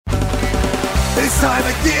It's time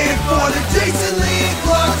again for the Jason Lee and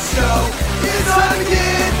Clark Show. It's time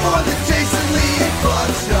again for the Jason Lee and Clark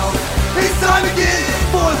Show. It's time again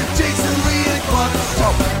for the Jason Lee and Clark Show.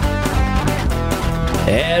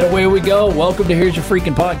 And away we go. Welcome to Here's Your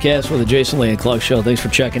Freaking Podcast with the Jason Lee and Clark Show. Thanks for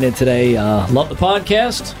checking in today. Love the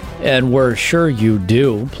podcast, and we're sure you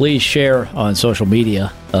do. Please share on social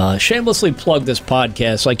media. Shamelessly plug this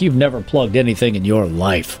podcast like you've never plugged anything in your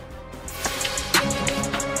life.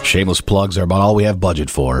 Shameless plugs are about all we have budget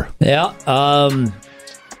for. Yeah.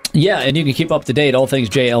 Yeah, and you can keep up to date all things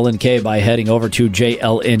JLNK by heading over to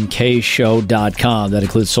jlnkshow.com. That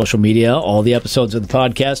includes social media, all the episodes of the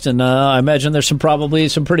podcast, and I imagine there's probably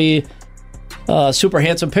some pretty super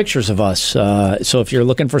handsome pictures of us. So if you're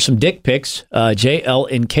looking for some dick pics,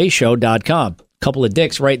 jlnkshow.com. Couple of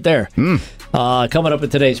dicks right there. Coming up in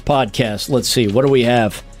today's podcast, let's see, what do we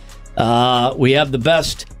have? We have the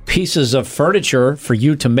best pieces of furniture for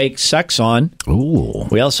you to make sex on. Ooh.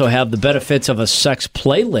 We also have the benefits of a sex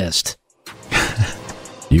playlist.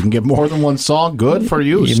 You can get more than one song. Good for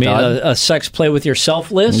you, You mean a sex play with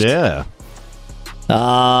yourself list? Yeah.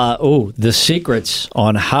 The secrets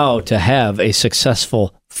on how to have a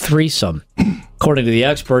successful threesome. According to the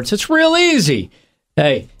experts, it's real easy.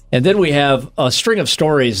 Hey, and then we have a string of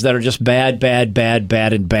stories that are just bad,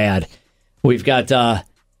 and bad. We've got...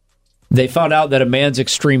 They found out that a man's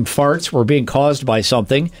extreme farts were being caused by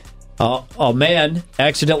something. A man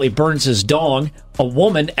accidentally burns his dong. A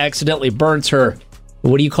woman accidentally burns her,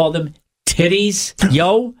 what do you call them? Titties?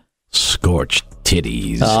 Yo? Scorched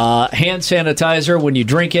titties. Hand sanitizer when you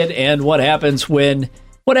drink it. And what happens when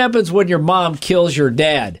your mom kills your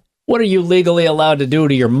dad? What are you legally allowed to do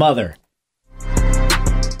to your mother?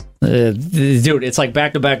 Dude, it's like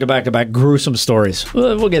back to back gruesome stories.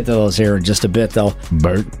 We'll get to those here in just a bit, though.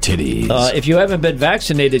 Burnt titties. If you haven't been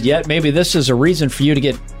vaccinated yet, maybe this is a reason for you to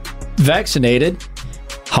get vaccinated.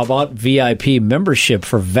 How about VIP membership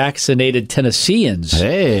for vaccinated Tennesseans?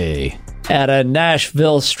 Hey. At a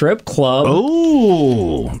Nashville strip club.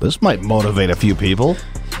 Ooh, this might motivate a few people.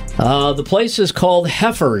 The place is called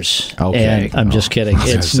Heifers. Okay. And I'm just kidding.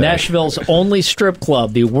 It's Nashville's only strip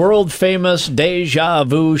club. The world-famous Deja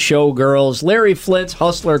Vu Showgirls, Larry Flint's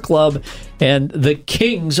Hustler Club, and the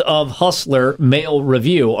Kings of Hustler Male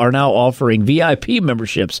Review are now offering VIP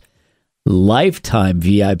memberships, lifetime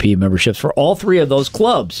VIP memberships for all three of those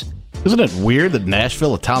clubs. Isn't it weird that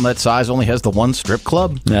Nashville, a town that size, only has the one strip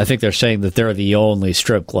club? I think they're saying that they're the only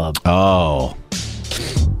strip club. Oh.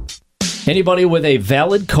 Anybody with a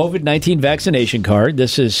valid COVID-19 vaccination card.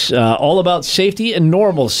 This is all about safety and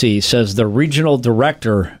normalcy, says the regional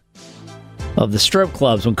director of the strip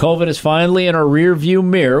clubs. When COVID is finally in our rearview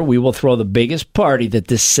mirror, we will throw the biggest party that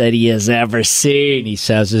this city has ever seen, he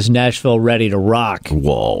says. Is Nashville ready to rock?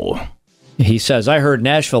 Whoa. He says, I heard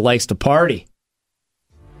Nashville likes to party.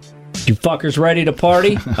 You fuckers ready to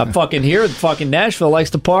party? I'm fucking here. Fucking Nashville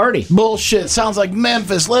likes to party. Bullshit. Sounds like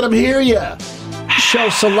Memphis. Let them hear ya. Show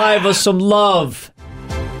Saliva some love.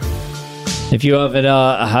 If you haven't,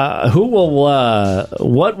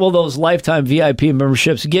 what will those lifetime VIP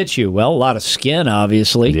memberships get you? Well, a lot of skin,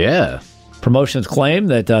 obviously. Yeah. Promotions claim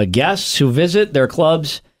that guests who visit their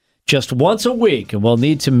clubs just once a week and will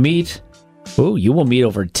need to meet, you will meet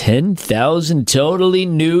over 10,000 totally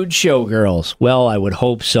nude showgirls. Well, I would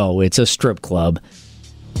hope so. It's a strip club.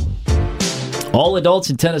 All adults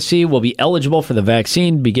in Tennessee will be eligible for the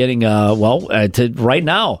vaccine beginning, right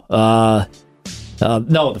now.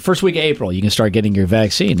 The first week of April, you can start getting your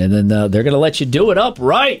vaccine, and then they're going to let you do it up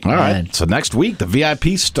right. All right. So next week, the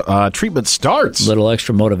VIP treatment starts. Little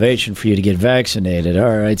extra motivation for you to get vaccinated.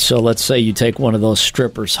 All right. So let's say you take one of those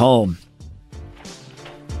strippers home.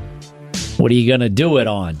 What are you going to do it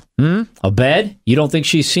on? A bed? You don't think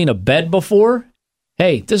she's seen a bed before?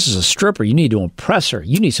 Hey, this is a stripper. You need to impress her.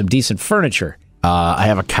 You need some decent furniture. I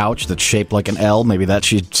have a couch that's shaped like an L. Maybe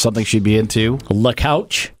that's something she'd be into. La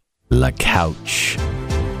couch? La couch.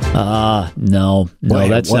 No,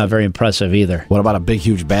 that's not very impressive either. What about a big,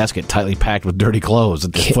 huge basket tightly packed with dirty clothes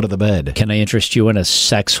at the foot of the bed? Can I interest you in a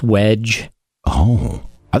sex wedge? Oh,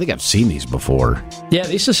 I think I've seen these before. Yeah,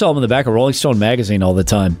 they used to sell them in the back of Rolling Stone magazine all the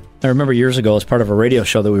time. I remember years ago, as part of a radio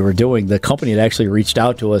show that we were doing, the company had actually reached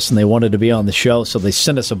out to us and they wanted to be on the show, so they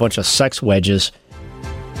sent us a bunch of sex wedges.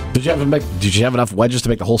 Did you have enough wedges to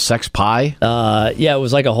make the whole sex pie? Yeah, it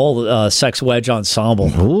was like a whole sex wedge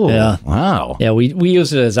ensemble. Ooh, yeah. Wow. Yeah, we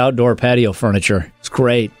used it as outdoor patio furniture. It's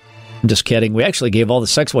great. I'm just kidding. We actually gave all the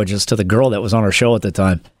sex wedges to the girl that was on our show at the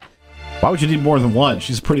time. Why would you need more than one?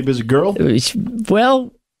 She's a pretty busy girl.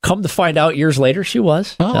 Well, come to find out years later, she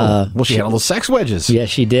was. Well, she had all those sex wedges. Yeah,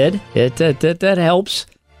 she did. That helps.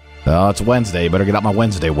 Oh, it's Wednesday. Better get out my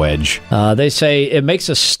Wednesday wedge. They say it makes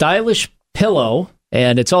a stylish pillow,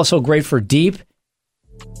 and it's also great for deep,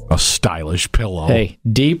 A stylish pillow.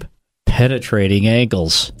 deep penetrating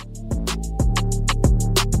ankles.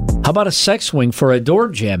 How about a sex swing for a door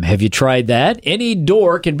jam? Have you tried that? Any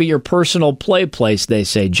door can be your personal play place, they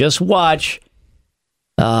say. Just watch.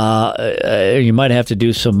 You might have to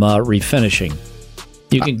do some refinishing.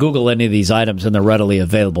 You can Google any of these items and they're readily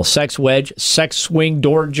available. Sex wedge, sex swing,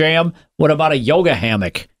 door jam. What about a yoga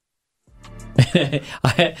hammock?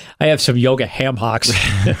 I have some yoga ham hocks.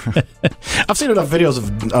 I've seen enough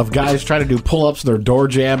videos of guys trying to do pull-ups, their door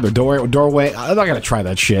jam, their doorway. I'm not going to try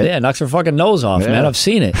that shit. Yeah, it knocks their fucking nose off, man. I've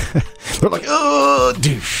seen it. They're like, oh,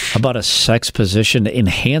 douche. How about a sex position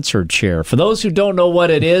enhancer chair? For those who don't know what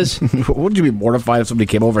it is, Wouldn't you be mortified if somebody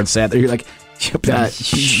came over and sat there? You're like,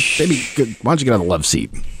 maybe, why don't you get on the love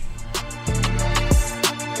seat?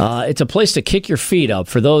 it's a place to kick your feet up.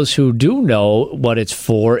 For those who do know what it's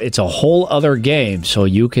for, it's a whole other game. So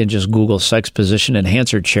you can just Google sex position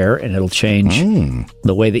enhancer chair, and it'll change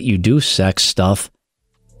the way that you do sex stuff.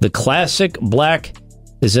 The classic black,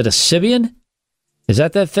 is it a Sibian? Is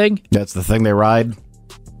that thing? That's the thing they ride?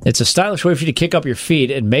 It's a stylish way for you to kick up your feet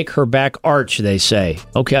and make her back arch, they say.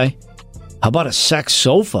 Okay. How about a sex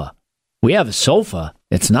sofa? We have a sofa.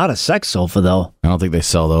 It's not a sex sofa, though. I don't think they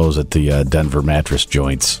sell those at the Denver mattress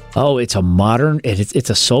joints. Oh, it's a modern, it's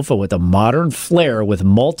a sofa with a modern flair with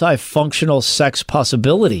multifunctional sex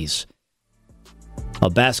possibilities. A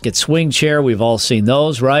basket swing chair, we've all seen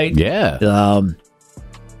those, right? Yeah.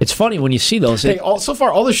 It's funny when you see those. Hey, so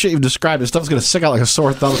far, all this shit you've described, this stuff's going to stick out like a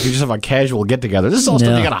sore thumb if you just have a casual get-together. This is all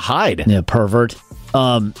stuff you got to hide. Yeah, pervert.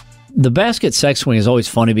 The basket sex swing is always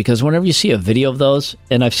funny because whenever you see a video of those,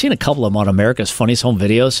 and I've seen a couple of them on America's Funniest Home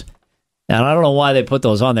Videos, and I don't know why they put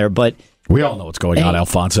those on there, but we all know what's going on,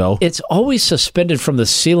 Alfonso. It's always suspended from the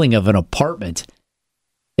ceiling of an apartment.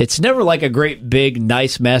 It's never like a great big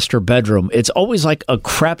nice master bedroom. It's always like a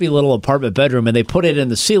crappy little apartment bedroom, and they put it in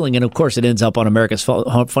the ceiling, and of course it ends up on America's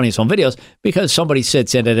Funniest Home Videos because somebody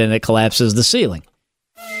sits in it and it collapses the ceiling.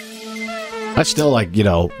 I still,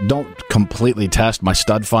 don't completely test my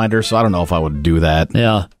stud finder, so I don't know if I would do that.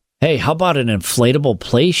 Yeah. Hey, how about an inflatable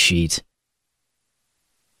play sheet?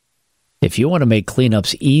 If you want to make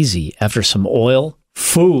cleanups easy after some oil,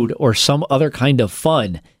 food, or some other kind of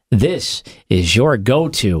fun, this is your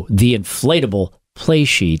go-to, the inflatable play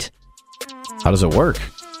sheet. How does it work?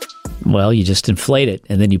 Well, you just inflate it,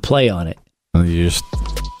 and then you play on it.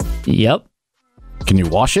 Yep. Can you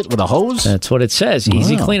wash it with a hose? That's what it says.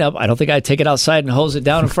 Easy cleanup. I don't think I'd take it outside and hose it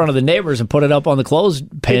down in front of the neighbors and put it up on the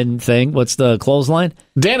clothespin thing. What's the clothesline?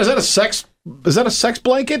 Dan, is that a sex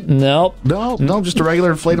blanket? Nope. No, just a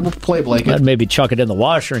regular inflatable play blanket. I'd maybe chuck it in the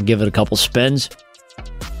washer and give it a couple spins.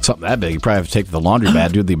 Something that big, you probably have to take to the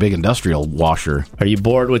laundromat, do the big industrial washer. Are you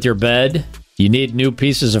bored with your bed? You need new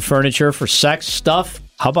pieces of furniture for sex stuff?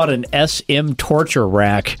 How about an SM torture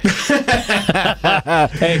rack? Hey,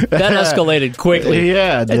 that escalated quickly.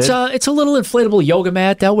 Yeah, it did. It's a little inflatable yoga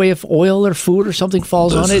mat. That way, if oil or food or something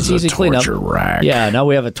falls on it, it's easy to clean up. Torture rack. Yeah, now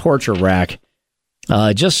we have a torture rack.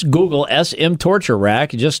 Just Google SM torture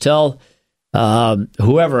rack. Just tell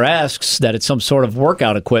whoever asks that it's some sort of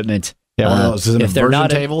workout equipment. Yeah, one of those. Is it an inversion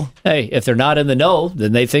table? If they're not in the know,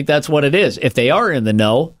 then they think that's what it is. If they are in the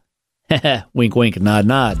know, wink, wink, nod,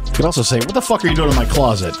 nod. You could also say, "What the fuck are you doing in my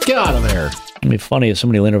closet? Get out of there!" It'd be funny if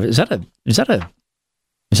somebody leaned over. Is that an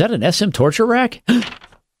SM torture rack?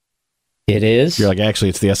 It is. You're like, actually,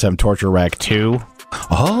 it's the SM torture rack too.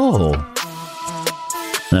 Oh.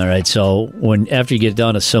 All right. So after you get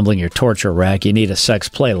done assembling your torture rack, you need a sex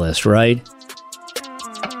playlist, right?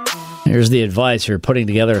 Here's the advice: you're putting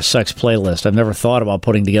together a sex playlist. I've never thought about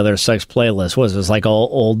putting together a sex playlist. What is this, like all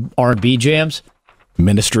old R&B jams?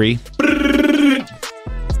 Ministry.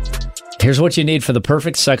 Here's what you need for the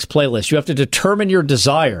perfect sex playlist. You have to determine your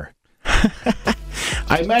desire.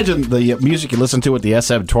 I imagine the music you listen to with the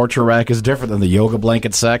SM torture rack is different than the yoga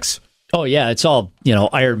blanket sex. Oh, yeah. It's all,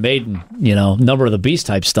 Iron Maiden, Number of the Beast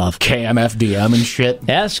type stuff. KMFDM and shit.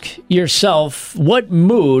 Ask yourself, what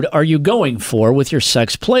mood are you going for with your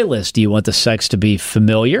sex playlist? Do you want the sex to be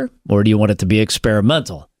familiar, or do you want it to be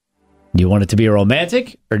experimental? Do you want it to be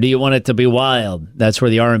romantic, or do you want it to be wild? That's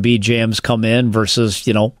where the R&B jams come in versus,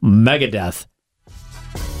 Megadeth.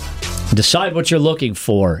 Decide what you're looking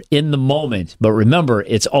for in the moment. But remember,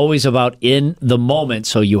 it's always about in the moment,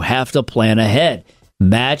 so you have to plan ahead.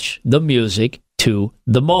 Match the music to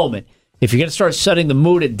the moment. If you're going to start setting the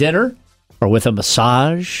mood at dinner or with a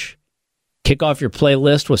massage, kick off your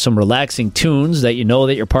playlist with some relaxing tunes that you know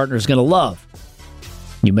that your partner is going to love.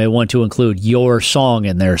 You may want to include your song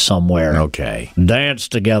in there somewhere. Okay. Dance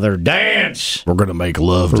together. Dance! We're going to make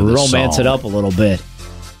love to this Romance song. it up a little bit.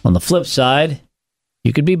 On the flip side,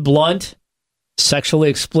 you could be blunt. Sexually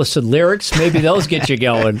explicit lyrics, maybe those get you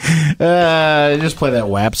going. Just play that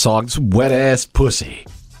WAP song. It's wet ass pussy.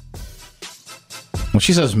 When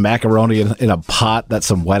she says macaroni in a pot, that's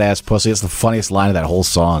some wet ass pussy. It's the funniest line of that whole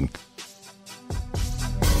song.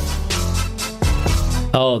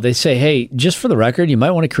 Oh, they say, hey, just for the record, you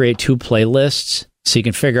might want to create 2 playlists so you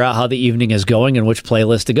can figure out how the evening is going and which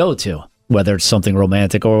playlist to go to, whether it's something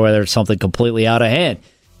romantic or whether it's something completely out of hand.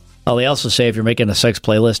 Oh, they also say if you're making a sex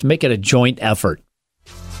playlist, make it a joint effort.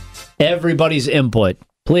 Everybody's input,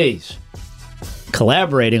 please.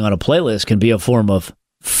 Collaborating on a playlist can be a form of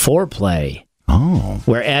foreplay,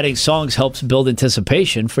 where adding songs helps build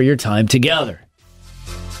anticipation for your time together.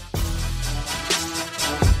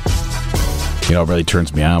 You know, it really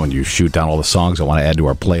turns me on when you shoot down all the songs I want to add to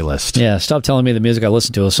our playlist. Yeah, stop telling me the music I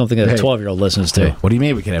listen to is something that a 12-year-old listens to. Hey, what do you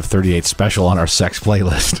mean we can have 38 Special on our sex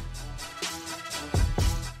playlist?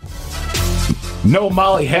 No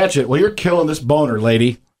Molly Hatchet. Well, you're killing this boner,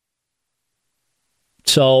 lady.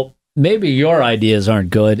 So maybe your ideas aren't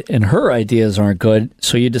good and her ideas aren't good,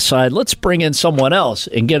 so you decide, let's bring in someone else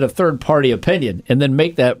and get a third-party opinion and then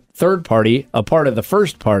make that third party a part of the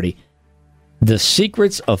first party. The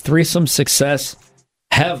secrets of threesome success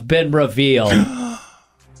have been revealed.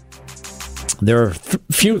 There are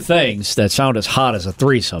few things that sound as hot as a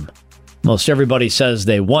threesome. Most everybody says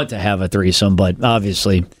they want to have a threesome, but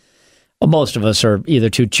obviously most of us are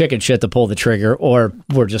either too chicken shit to pull the trigger or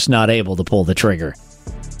we're just not able to pull the trigger.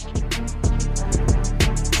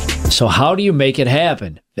 So how do you make it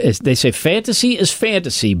happen? They say fantasy is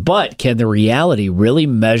fantasy, but can the reality really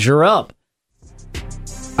measure up?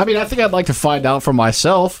 I mean, I think I'd like to find out for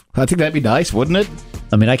myself. I think that'd be nice, wouldn't it?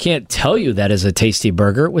 I mean, I can't tell you that is a tasty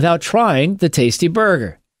burger without trying the tasty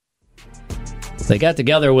burger. They got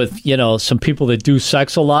together with, some people that do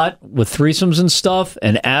sex a lot with threesomes and stuff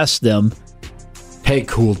and asked them, hey,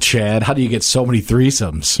 cool Chad, how do you get so many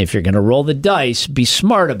threesomes? If you're going to roll the dice, be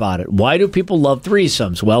smart about it. Why do people love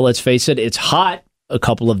threesomes? Well, let's face it, it's hot, a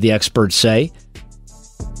couple of the experts say.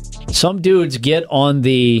 Some dudes get on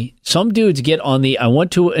the I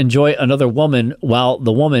want to enjoy another woman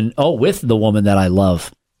with the woman that I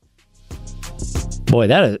love. Boy,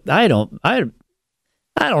 I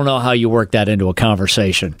don't know how you work that into a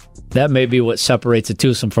conversation. That may be what separates a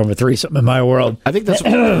twosome from a threesome in my world. I think that's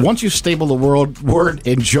once you stable the word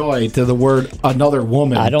enjoy to the word another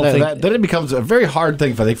woman, then it becomes a very hard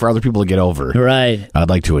thing for other people to get over. Right. I'd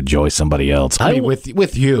like to enjoy somebody else.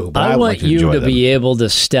 With you. But I want like to you to them. be able to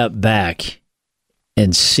step back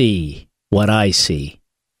and see what I see.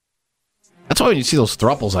 That's why when you see those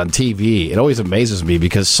thruples on TV, it always amazes me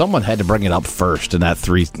because someone had to bring it up first in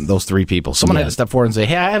those 3 people. Someone had to step forward and say,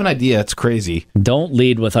 hey, I have an idea. It's crazy. Don't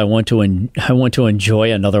lead with I want to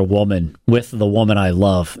enjoy another woman with the woman I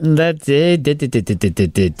love.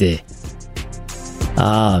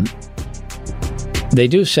 They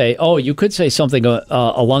do say, you could say something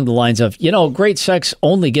along the lines of, great sex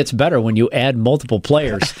only gets better when you add multiple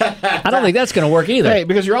players. I don't think that's going to work either. Hey,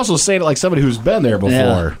 because you're also saying it like somebody who's been there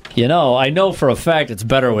before. Yeah. I know for a fact it's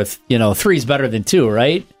better with, 3's better than 2,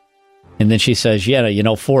 right? And then she says,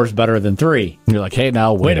 4's better than 3. And you're like, hey,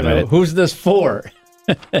 now, wait a minute. Who's this 4?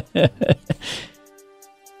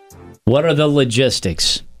 What are the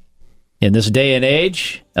logistics? In this day and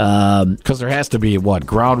age, because there has to be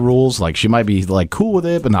ground rules. Like she might be cool with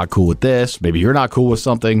it, but not cool with this. Maybe you're not cool with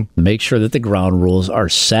something. Make sure that the ground rules are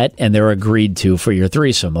set and they're agreed to for your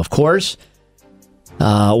threesome. Of course,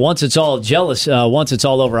 once it's all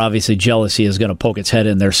over, obviously jealousy is going to poke its head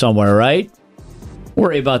in there somewhere, right?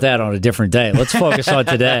 Worry about that on a different day. Let's focus on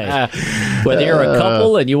today. Whether you're a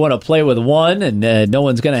couple and you want to play with one, and no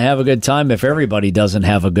one's going to have a good time if everybody doesn't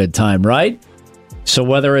have a good time, right? So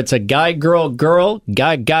whether it's a guy-girl,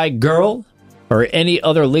 guy-girl, or any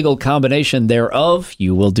other legal combination thereof,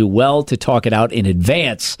 you will do well to talk it out in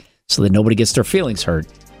advance so that nobody gets their feelings hurt.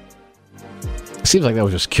 Seems like that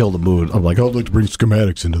would just kill the mood. I'm like, I'd like to bring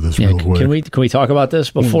schematics into this real quick. Can we talk about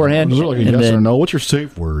this beforehand? Is there like a yes or no? What's your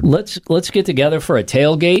safe word? Let's get together for a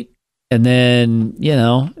tailgate, and then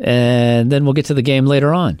we'll get to the game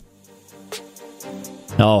later on.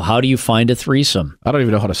 Oh, how do you find a threesome? I don't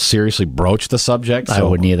even know how to seriously broach the subject. I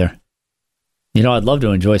wouldn't either. I'd love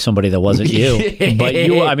to enjoy somebody that wasn't you. But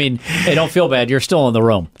hey, don't feel bad. You're still in the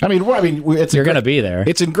room. You're going to be there.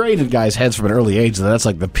 It's ingrained in guys' heads from an early age that that's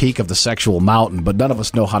like the peak of the sexual mountain, but none of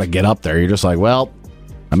us know how to get up there. You're just like,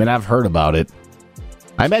 I've heard about it.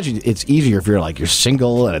 I imagine it's easier if you're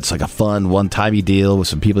single and it's like a fun one-timey deal with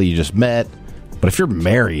some people you just met. But if you're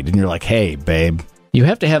married and you're like, hey, babe. You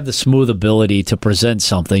have to have the smooth ability to present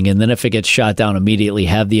something, and then if it gets shot down immediately,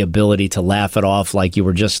 have the ability to laugh it off like you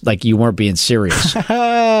weren't being serious.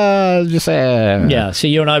 Just saying. Yeah, so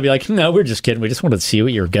you and I'd be like, no, we're just kidding. We just wanted to see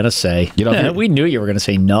what you were going to say. We knew you were going to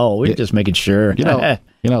say no. We were just making sure. You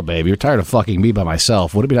know, babe, you're tired of fucking me by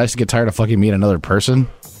myself. Would it be nice to get tired of fucking me and another person?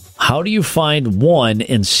 How do you find one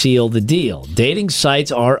and seal the deal? Dating sites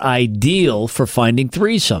are ideal for finding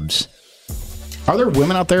threesomes. Are there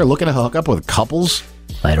women out there looking to hook up with couples?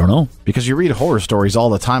 I don't know. Because you read horror stories all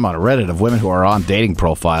the time on Reddit of women who are on dating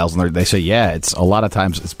profiles, and they say, yeah, it's a lot of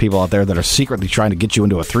times it's people out there that are secretly trying to get you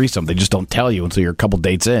into a threesome. They just don't tell you until you're a couple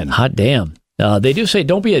dates in. Hot damn. They do say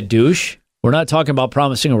don't be a douche. We're not talking about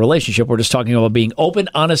promising a relationship. We're just talking about being open,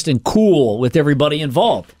 honest, and cool with everybody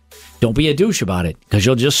involved. Don't be a douche about it, because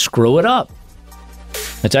you'll just screw it up.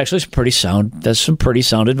 That's actually some pretty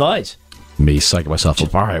sound advice. Me psyching myself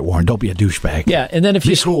up. All right, Warren, don't be a douchebag. Yeah, and then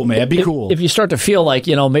be cool, man. Be cool. If you start to feel like,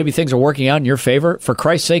 maybe things are working out in your favor, for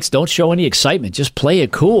Christ's sakes, don't show any excitement. Just play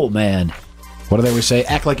it cool, man. What do they always say?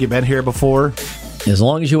 Act like you've been here before. As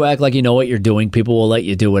long as you act like you know what you're doing, people will let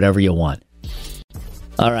you do whatever you want.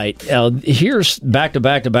 All right, here's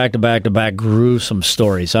back-to-back gruesome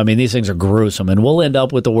stories. I mean, these things are gruesome, and we'll end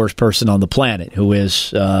up with the worst person on the planet, who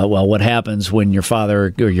is, what happens when your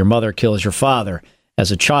father or your mother kills your father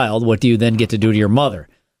as a child. What do you then get to do to your mother?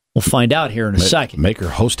 We'll find out here in a second. Make her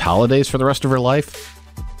host holidays for the rest of her life?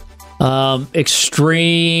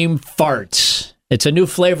 Extreme farts. It's a new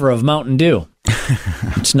flavor of Mountain Dew.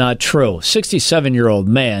 It's not true. 67-year-old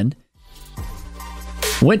man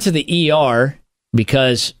went to the ER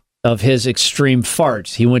because of his extreme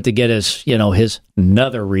farts. He went to get his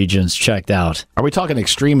nether regions checked out. Are we talking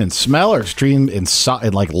extreme in smell or extreme in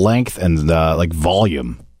like length and like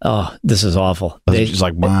volume? Oh, this is awful. Just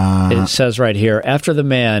like, it says right here, after the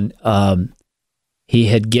man, he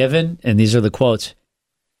had given, and these are the quotes,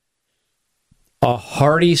 a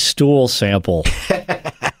hearty stool sample.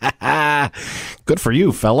 Good for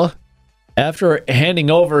you, fella. After handing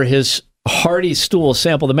over his hearty stool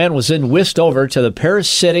sample, the man was then whisked over to the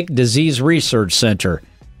Parasitic Disease Research Center.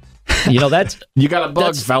 That's you got a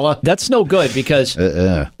bug, fella. That's no good, because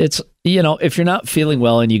it's if you're not feeling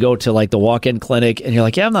well and you go to like the walk-in clinic and you're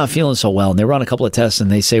like, yeah, I'm not feeling so well, and they run a couple of tests and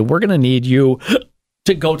they say, we're going to need you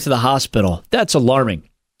to go to the hospital. That's alarming.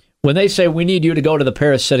 When they say we need you to go to the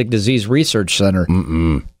Parasitic Disease Research Center,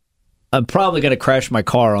 I'm probably going to crash my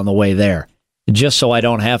car on the way there just so I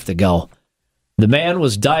don't have to go. The man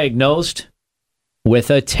was diagnosed with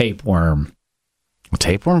a tapeworm. A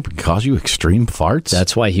tapeworm can cause you extreme farts?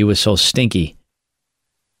 That's why he was so stinky.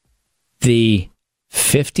 The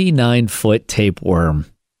 59-foot tapeworm,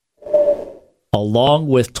 along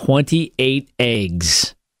with 28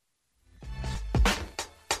 eggs.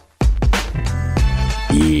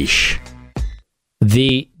 Yeesh.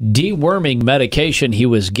 The deworming medication he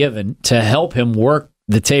was given to help him work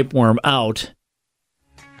the tapeworm out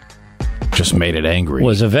just made it angry.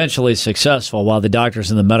 Was eventually successful, while the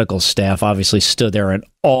doctors and the medical staff obviously stood there in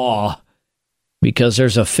awe, because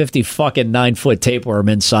there's a 50-fucking-9-foot tapeworm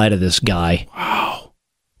inside of this guy. Wow.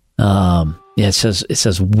 Yeah, it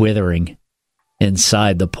says withering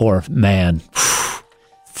inside the poor man.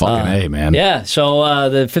 Fucking A, man. Yeah, so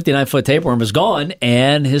the 59-foot tapeworm is gone,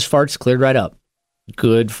 and his farts cleared right up.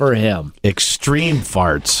 Good for him. Extreme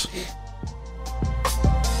farts.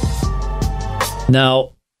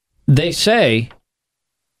 Now, they say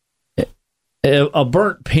a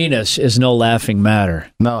burnt penis is no laughing matter.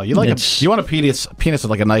 No, you want a penis with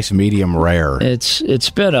like a nice medium rare. It's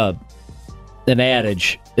been an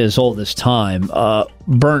adage as old as time.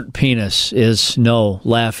 Burnt penis is no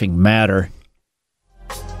laughing matter.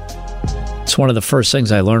 It's one of the first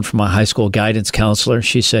things I learned from my high school guidance counselor.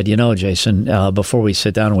 She said, Jason, before we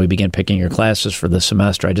sit down and we begin picking your classes for the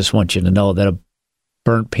semester, I just want you to know that a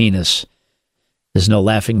burnt penis is no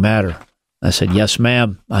laughing matter. I said, yes,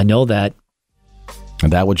 ma'am, I know that.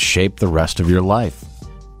 And that would shape the rest of your life.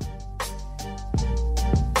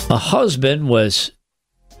 A husband was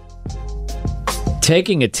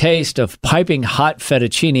taking a taste of piping hot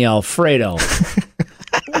fettuccine Alfredo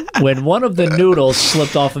when one of the noodles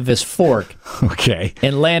slipped off of his fork. Okay.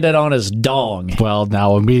 And landed on his dong. Well,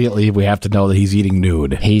 now immediately we have to know that he's eating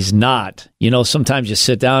nude. He's not. Sometimes you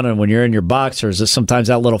sit down and when you're in your boxers, sometimes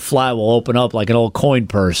that little fly will open up like an old coin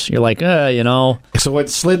purse. You're like, So it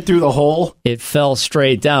slid through the hole? It fell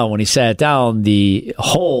straight down. When he sat down, the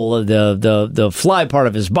hole of the fly part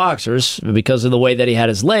of his boxers, because of the way that he had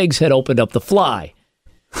his legs, had opened up the fly.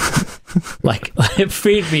 Like,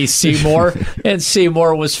 feed me, Seymour. And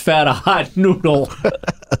Seymour was fed a hot noodle.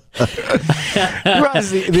 The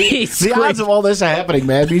odds of all this happening,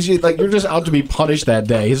 man, means you're just out to be punished that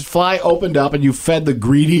day. His fly opened up, and you fed the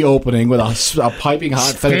greedy opening with a piping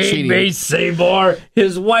hot fettuccine. Feed me, Seymour.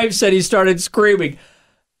 His wife said he started screaming,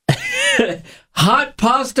 hot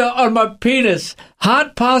pasta on my penis.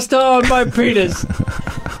 Hot pasta on my penis.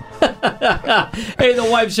 Hey, the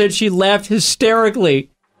wife said she laughed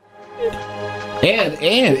hysterically. And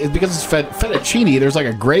it's because it's fettuccine, there's like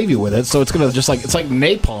a gravy with it, so it's gonna it's like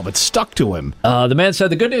napalm. It's stuck to him. The man said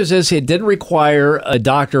the good news is it didn't require a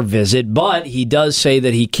doctor visit, but he does say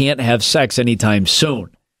that he can't have sex anytime soon.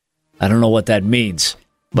 I don't know what that means,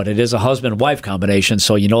 but it is a husband-wife combination,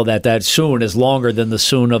 so you know that soon is longer than the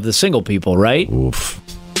soon of the single people, right? Oof.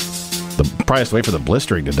 Probably has to wait for the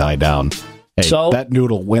blistering to die down. Hey, so, that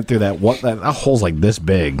noodle went through that hole's like this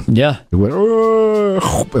big. Yeah. It went,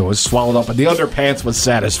 it was swallowed up, and the underpants was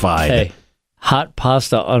satisfied. Hey, hot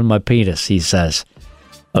pasta on my penis, he says.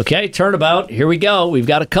 Okay, turnabout. Here we go. We've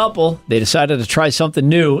got a couple. They decided to try something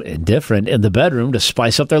new and different in the bedroom to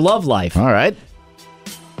spice up their love life. All right.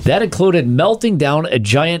 That included melting down a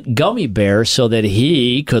giant gummy bear so that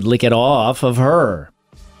he could lick it off of her.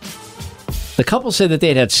 The couple said that they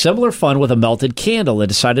had had similar fun with a melted candle and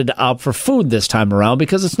decided to opt for food this time around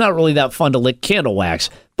because it's not really that fun to lick candle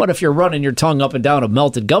wax. But if you're running your tongue up and down a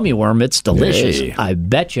melted gummy worm, it's delicious. Hey. I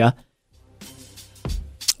betcha.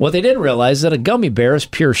 What they didn't realize is that a gummy bear is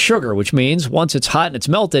pure sugar, which means once it's hot and it's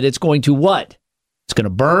melted, it's going to what? It's going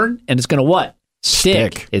to burn, and it's going to what?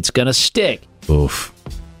 Stick. It's going to stick. Oof.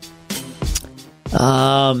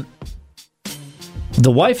 The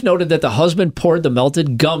wife noted that the husband poured the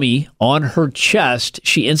melted gummy on her chest.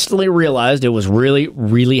 She instantly realized it was really,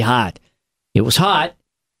 really hot. It was hot.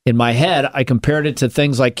 In my head, I compared it to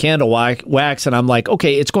things like candle wax, and I'm like,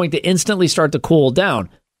 okay, it's going to instantly start to cool down.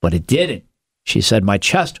 But it didn't. She said, my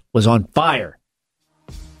chest was on fire.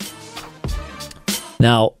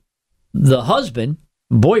 Now, the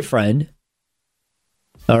boyfriend,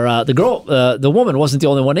 or the woman wasn't the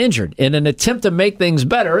only one injured. In an attempt to make things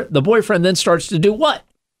better, the boyfriend then starts to do what?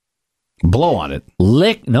 Blow on it.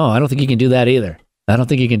 Lick? No, I don't think he can do that either. I don't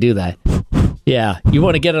think he can do that. Yeah, you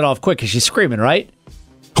want to get it off quick because she's screaming, right?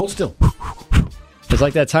 Hold still. It's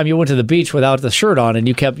like that time you went to the beach without the shirt on and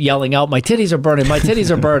you kept yelling out, my titties are burning, my titties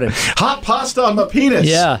are burning. Hot pasta on my penis.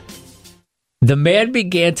 Yeah. The man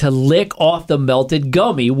began to lick off the melted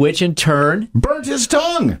gummy, which in turn burnt his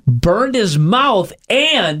tongue, burned his mouth,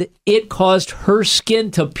 and it caused her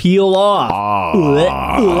skin to peel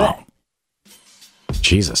off.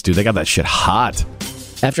 Jesus, dude, they got that shit hot.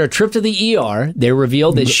 After a trip to the ER, they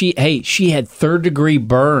revealed that she had third-degree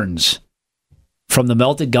burns from the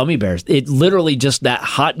melted gummy bears. It literally just, that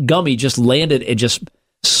hot gummy just landed and just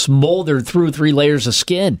smoldered through 3 layers of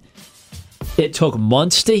skin. It took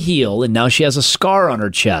months to heal, and now she has a scar on her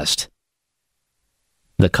chest.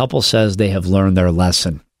 The couple says they have learned their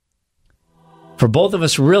lesson. For both of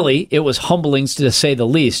us, really, it was humbling to say the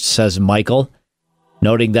least, says Michael,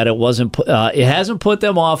 noting that it hasn't put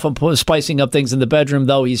them off on spicing up things in the bedroom,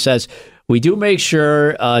 though. He says, we do make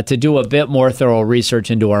sure to do a bit more thorough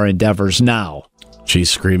research into our endeavors now. She's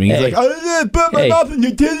screaming. He's like, I put my mouth in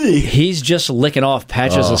your titty. He's just licking off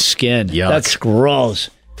patches of skin. Yuck. That's gross.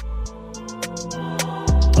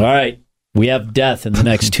 All right, we have death in the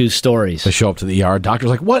next 2 stories. They show up to the ER. Doctor's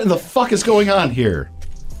like, what in the fuck is going on here?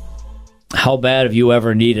 How bad have you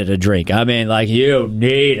ever needed a drink? I mean, like, you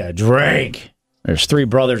need a drink. There's 3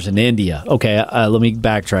 brothers in India. Okay, let me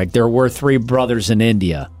backtrack. There were 3 brothers in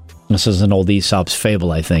India. This is an old Aesop's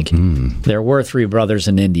fable, I think. There were 3 brothers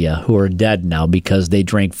in India who are dead now because they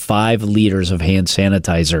drank 5 liters of hand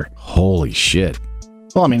sanitizer. Holy shit.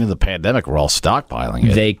 Well, I mean, in the pandemic, we're all stockpiling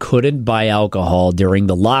it. They couldn't buy alcohol during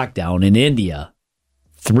the lockdown in India.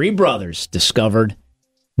 3 brothers discovered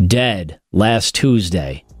dead last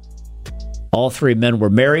Tuesday. All 3 men were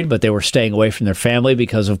married, but they were staying away from their family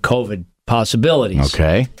because of COVID possibilities.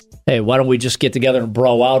 Okay. Hey, why don't we just get together and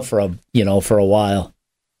bro out for a while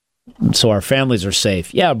so our families are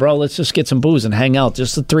safe? Yeah, bro, let's just get some booze and hang out,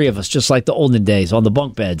 just the 3 of us, just like the olden days on the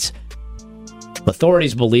bunk beds.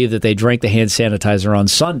 Authorities believe that they drank the hand sanitizer on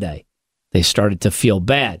Sunday. They started to feel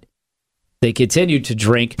bad. They continued to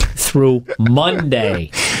drink through Monday.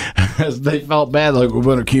 As they felt bad, like, we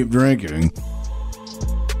better keep drinking.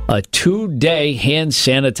 A 2-day hand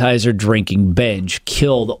sanitizer drinking binge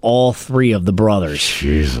killed all 3 of the brothers.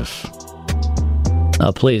 Jesus.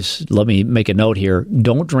 Please, let me make a note here.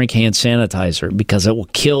 Don't drink hand sanitizer because it will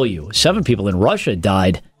kill you. 7 people in Russia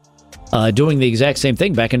died doing the exact same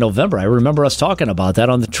thing back in November. I remember us talking about that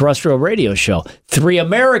on the terrestrial radio show. 3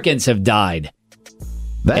 Americans have died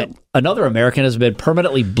And another American has been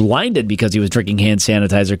permanently blinded because he was drinking hand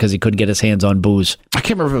sanitizer because he couldn't get his hands on booze. I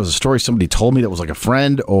can't remember if it was a story somebody told me that was like a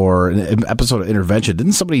friend or an episode of Intervention.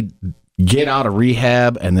 Didn't somebody get out of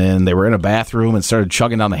rehab and then they were in a bathroom and started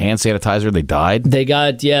chugging down the hand sanitizer? They died? They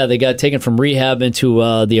got taken from rehab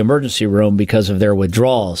into the emergency room because of their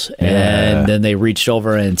withdrawals. And then they reached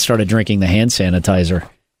over and started drinking the hand sanitizer.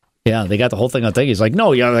 Yeah, they got the whole thing on thing. He's like,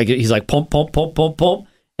 no, he's like, pump, pump, pump, pump, pump.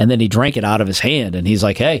 And then he drank it out of his hand. And he's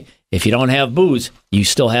like, hey, if you don't have booze, you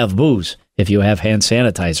still have booze. If you have hand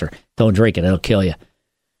sanitizer, don't drink it. It'll kill you.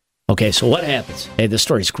 Okay, so what happens? Hey, this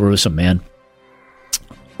story's gruesome, man.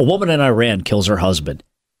 A woman in Iran kills her husband.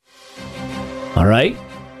 All right?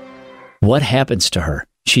 What happens to her?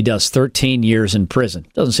 She does 13 years in prison.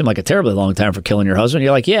 Doesn't seem like a terribly long time for killing your husband.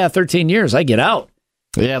 You're like, yeah, 13 years, I get out.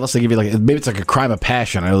 Yeah, unless they give you maybe it's like a crime of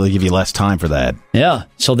passion. I know they give you less time for that. Yeah.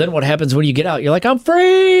 So then what happens when you get out? You're like, I'm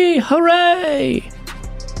free. Hooray.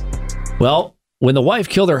 Well, when the wife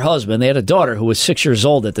killed her husband, they had a daughter who was 6 years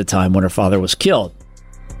old at the time when her father was killed.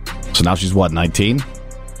 So now she's what, 19?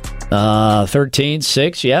 13,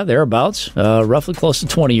 6, yeah, thereabouts. Roughly close to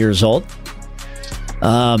 20 years old.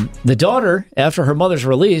 The daughter, after her mother's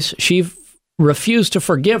release, she refused to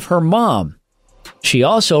forgive her mom. She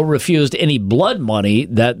also refused any blood money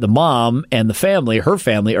that the mom and the family, her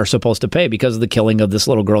family, are supposed to pay because of the killing of this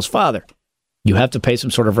little girl's father. You have to pay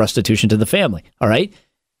some sort of restitution to the family, all right?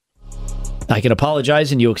 I can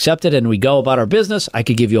apologize and you accept it and we go about our business. I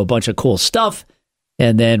could give you a bunch of cool stuff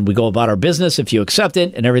and then we go about our business if you accept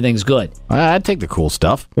it and everything's good. I'd take the cool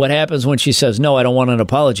stuff. What happens when she says, no, I don't want an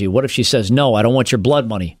apology? What if she says, no, I don't want your blood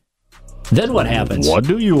money? Then what happens? What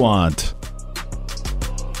do you want?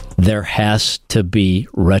 There has to be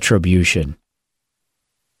retribution.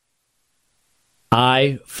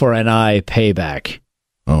 Eye for an eye payback.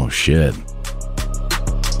 Oh, shit.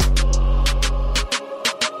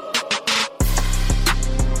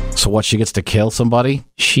 So what, she gets to kill somebody?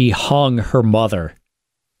 She hung her mother.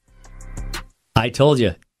 I told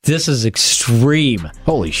you, this is extreme.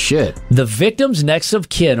 Holy shit. The victim's next of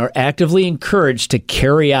kin are actively encouraged to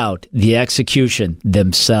carry out the execution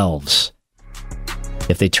themselves.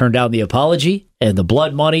 If they turn down the apology and the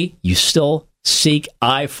blood money, you still seek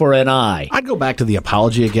eye for an eye. I'd go back to the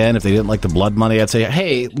apology again. If they didn't like the blood money, I'd say,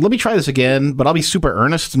 hey, let me try this again, but I'll be super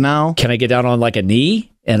earnest now. Can I get down on like a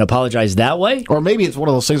knee and apologize that way? Or maybe it's one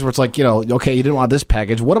of those things where it's like, okay, you didn't want this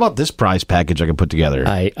package. What about this prize package I can put together?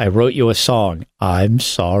 I wrote you a song. I'm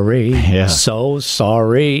sorry. Yeah. So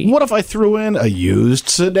sorry. What if I threw in a used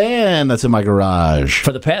sedan that's in my garage?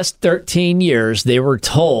 For the past 13 years, they were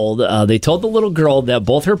told, they told the little girl that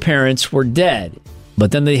both her parents were dead.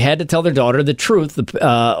 But then they had to tell their daughter the truth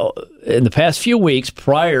in the past few weeks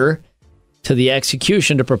prior to the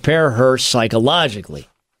execution to prepare her psychologically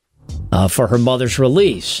for her mother's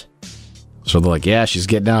release. So they're like, yeah, she's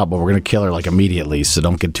getting out, but we're going to kill her like immediately, so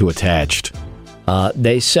don't get too attached.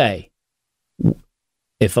 They say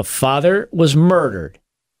if a father was murdered,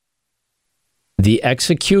 the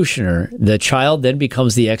child then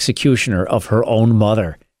becomes the executioner of her own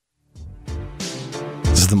mother.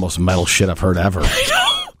 This is the most metal shit I've heard ever. I know.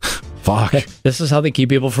 Fuck. This is how they keep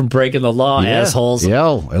people from breaking the law, assholes.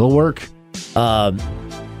 Yeah, it'll work. Yeah,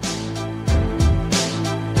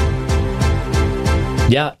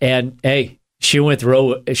 and hey, she went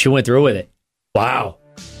through with it. Wow.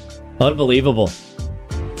 Unbelievable.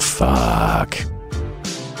 Fuck.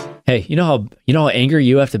 Hey, you know how angry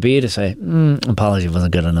you have to be to say, apology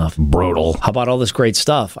wasn't good enough. Brutal. How about all this great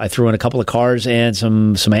stuff? I threw in a couple of cars and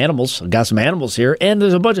some animals. I got some animals here, and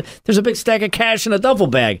there's a big stack of cash in a duffel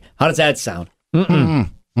bag. How does that sound? I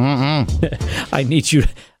need you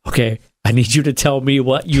to tell me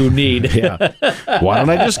what you need. Yeah. Why don't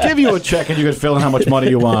I just give you a check and you can fill in how much money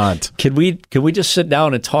you want? Can we just sit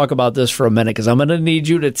down and talk about this for a minute? Because I'm going to need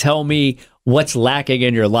you to tell me what's lacking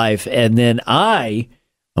in your life, and then I'm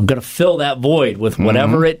going to fill that void with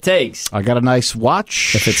whatever it takes. I got a nice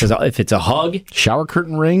watch. If it's a hug, shower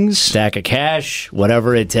curtain rings, stack of cash,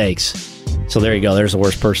 whatever it takes. So there you go. There's the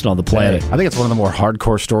worst person on the planet. I think it's one of the more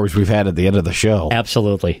hardcore stories we've had at the end of the show.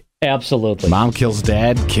 Absolutely. Mom kills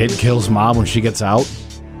dad, kid kills mom when she gets out.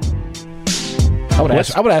 I would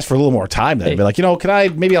ask for a little more time then. Be like,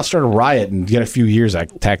 maybe I'll start a riot and get a few years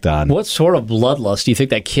tacked on. What sort of bloodlust do you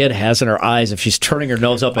think that kid has in her eyes if she's turning her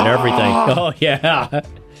nose up and everything? Oh, yeah.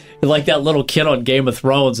 Like that little kid on Game of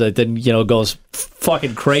Thrones that then, goes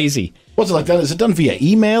fucking crazy. What's it like done? Is it done via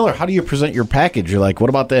email, or how do you present your package? You're like,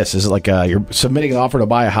 what about this? Is it like you're submitting an offer to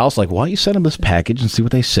buy a house? Like, why don't you send them this package and see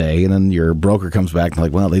what they say? And then your broker comes back and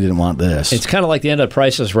like, well, they didn't want this. It's kind of like the end of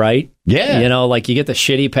Price is Right. Yeah. Like you get the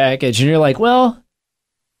shitty package and you're like, well,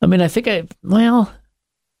 I mean,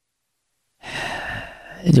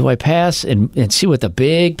 Do I pass and see what the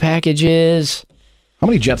big package is? How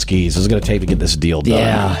many jet skis is it going to take to get this deal done?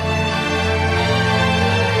 Yeah.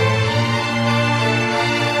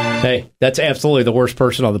 Hey, that's absolutely the worst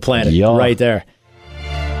person on the planet right there.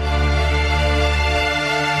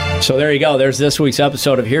 So there you go. There's this week's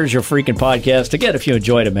episode of Here's Your Freaking Podcast. Again, if you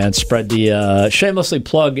enjoyed it, man, spread the shamelessly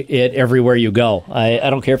plug it everywhere you go. I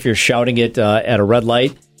don't care if you're shouting it at a red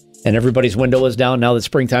light and everybody's window is down now that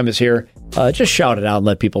springtime is here. Just shout it out and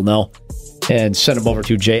let people know. And send them over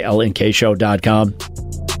to jlnkshow.com.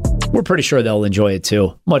 We're pretty sure they'll enjoy it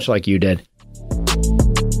too, much like you did.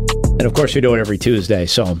 And of course, we do it every Tuesday,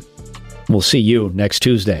 so we'll see you next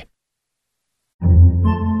Tuesday.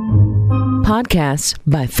 Podcasts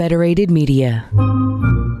by Federated Media.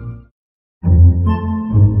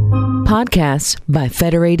 Podcasts by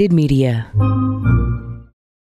Federated Media.